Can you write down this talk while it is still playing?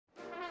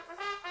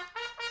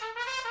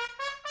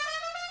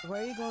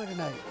Where are you going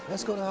tonight?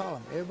 Let's go to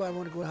Harlem. Everybody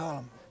want to go to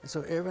Harlem. And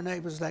so every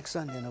night was like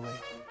Sunday in a way.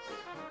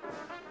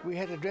 We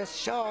had to dress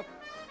sharp.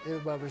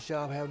 Everybody was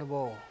sharp having a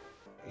ball.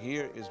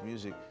 Here is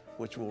music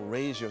which will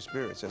raise your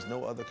spirits. There's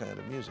no other kind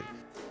of music.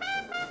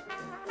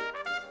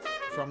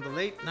 From the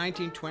late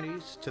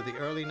 1920s to the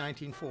early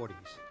 1940s,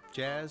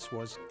 jazz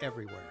was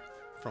everywhere.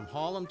 From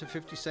Harlem to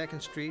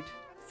 52nd Street,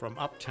 from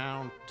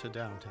uptown to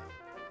downtown.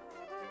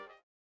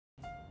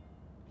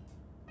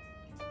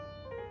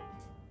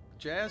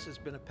 Jazz has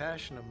been a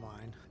passion of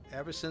mine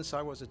ever since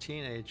I was a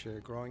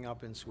teenager growing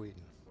up in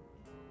Sweden.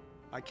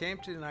 I came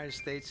to the United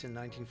States in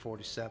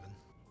 1947.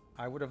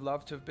 I would have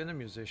loved to have been a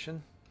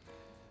musician,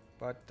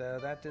 but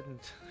that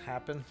didn't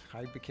happen.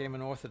 I became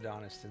an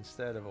orthodontist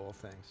instead, of all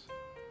things.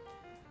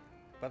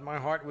 But my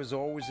heart was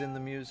always in the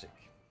music.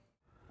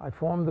 I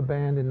formed the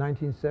band in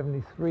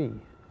 1973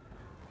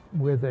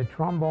 with a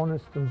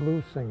trombonist and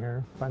blues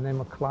singer by the name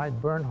of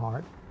Clyde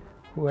Bernhardt,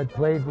 who had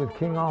played with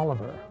King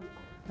Oliver.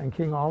 And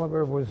King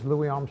Oliver was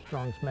Louis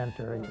Armstrong's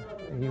mentor.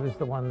 He was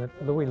the one that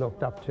Louis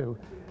looked up to.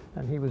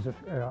 And he was,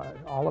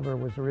 Oliver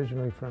was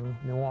originally from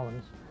New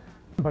Orleans.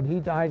 But he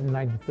died in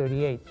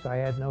 1938, so I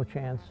had no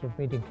chance of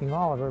meeting King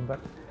Oliver, but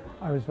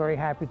I was very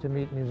happy to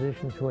meet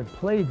musicians who had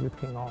played with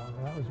King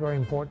Oliver. That was very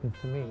important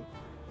to me.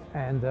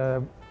 And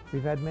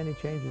we've had many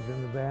changes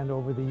in the band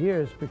over the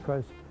years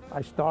because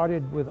I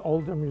started with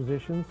older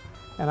musicians,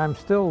 and I'm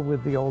still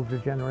with the older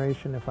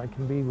generation if I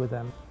can be with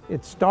them.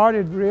 It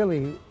started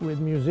really with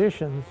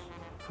musicians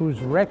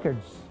whose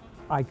records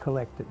I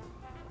collected.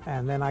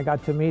 And then I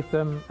got to meet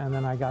them, and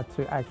then I got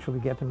to actually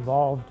get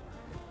involved.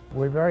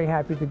 We're very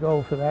happy to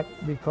go for that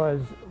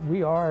because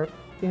we are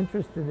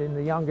interested in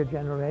the younger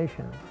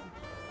generation.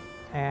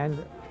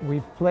 And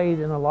we've played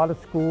in a lot of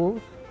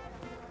schools,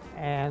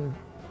 and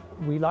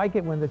we like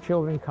it when the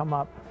children come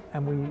up,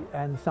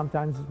 and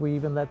sometimes we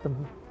even let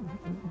them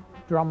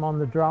drum on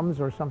the drums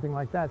or something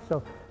like that.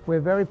 So we're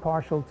very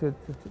partial to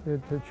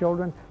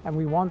children, and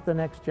we want the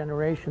next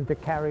generation to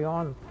carry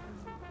on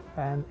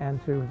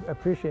and to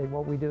appreciate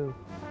what we do.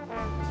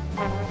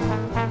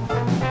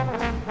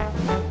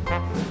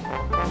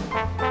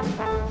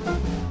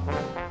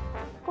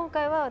 今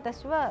回は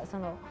私は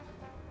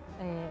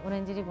オレ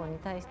ンジリボンに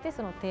対して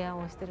その提案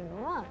をしている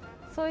のは、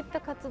そういっ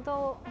た活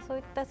動、そう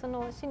いったそ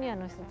のシニア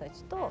の人た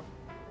ちと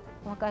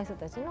若い人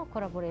たちのコ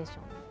ラボレーション、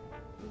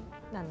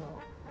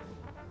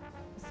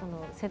そ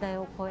の世代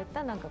を超え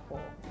たなんかこ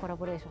うコラ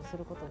ボレーションす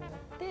ることによ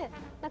って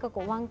なんか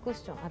こうワンクッ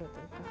ションあると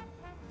いう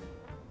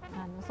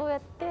か、そうや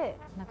って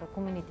なんかコ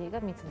ミュニティが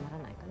密になら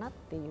ないかなっ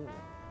ていう、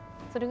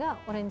それが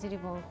オレンジリ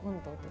ボン運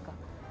動というか、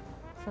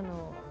そ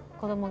の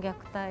子ども虐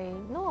待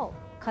の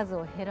数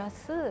を減ら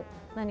す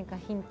何か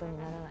ヒントに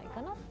ならない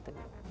かなという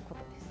こ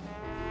とで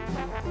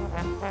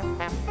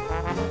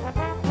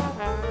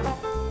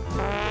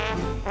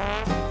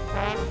す。